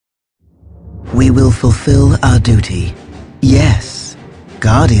We will fulfill our duty. Yes.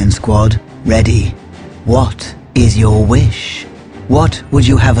 Guardian Squad, ready. What is your wish? What would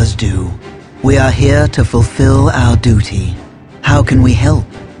you have us do? We are here to fulfill our duty. How can we help?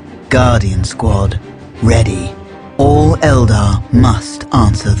 Guardian Squad, ready. All Eldar must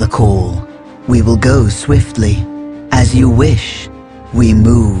answer the call. We will go swiftly. As you wish, we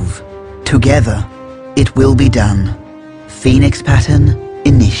move. Together, it will be done. Phoenix pattern,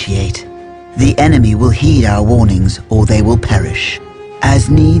 initiate. The enemy will heed our warnings or they will perish. As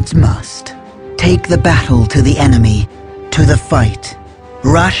needs must. Take the battle to the enemy, to the fight.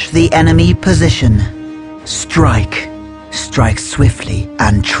 Rush the enemy position. Strike. Strike swiftly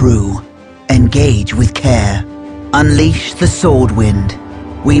and true. Engage with care. Unleash the sword wind.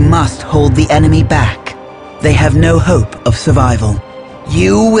 We must hold the enemy back. They have no hope of survival.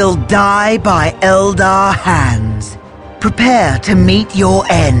 You will die by Eldar hands. Prepare to meet your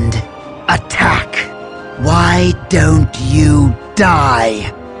end. Attack. Why don't you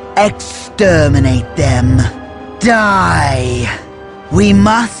die? Exterminate them. Die. We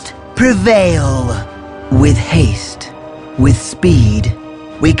must prevail. With haste. With speed.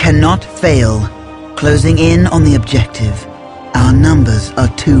 We cannot fail. Closing in on the objective. Our numbers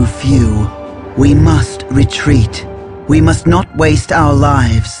are too few. We must retreat. We must not waste our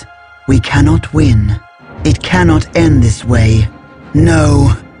lives. We cannot win. It cannot end this way.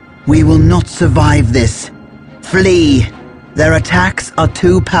 No, we will not survive this. Flee. Their attacks are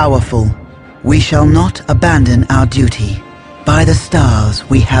too powerful. We shall not abandon our duty. By the stars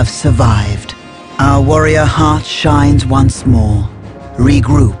we have survived. Our warrior heart shines once more.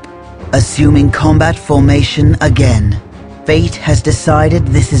 Regroup. Assuming combat formation again. Fate has decided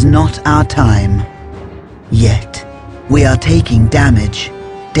this is not our time. Yet, we are taking damage.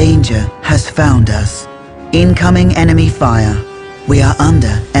 Danger has found us. Incoming enemy fire. We are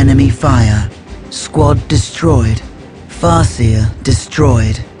under enemy fire. Squad destroyed. Farseer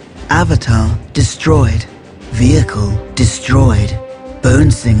destroyed. Avatar destroyed. Vehicle destroyed.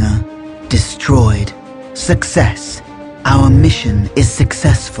 Bonesinger destroyed. Success. Our mission is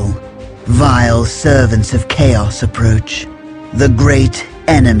successful. Vile servants of chaos approach. The great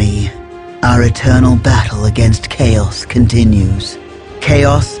enemy. Our eternal battle against chaos continues.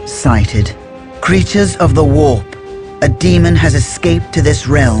 Chaos sighted. Creatures of the warp. A demon has escaped to this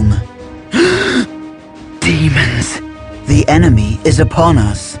realm. Demons. The enemy is upon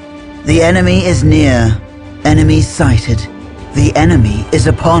us. The enemy is near. Enemy sighted. The enemy is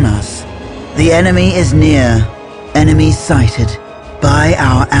upon us. The enemy is near. Enemy sighted. By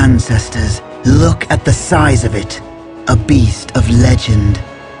our ancestors, look at the size of it. A beast of legend.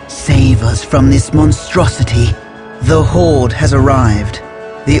 Save us from this monstrosity. The Horde has arrived.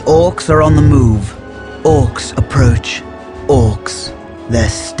 The Orcs are on the move. Orcs approach. Orcs. Their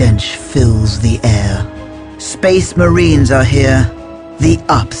stench fills the air. Space Marines are here. The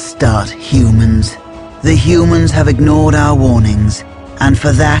upstart humans. The humans have ignored our warnings, and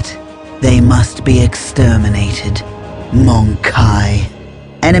for that, they must be exterminated. Monkai.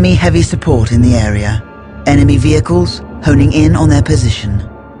 Enemy heavy support in the area. Enemy vehicles honing in on their position.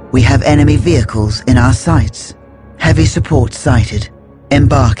 We have enemy vehicles in our sights. Heavy support sighted.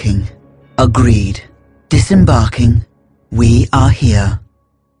 Embarking. Agreed. Disembarking. We are here.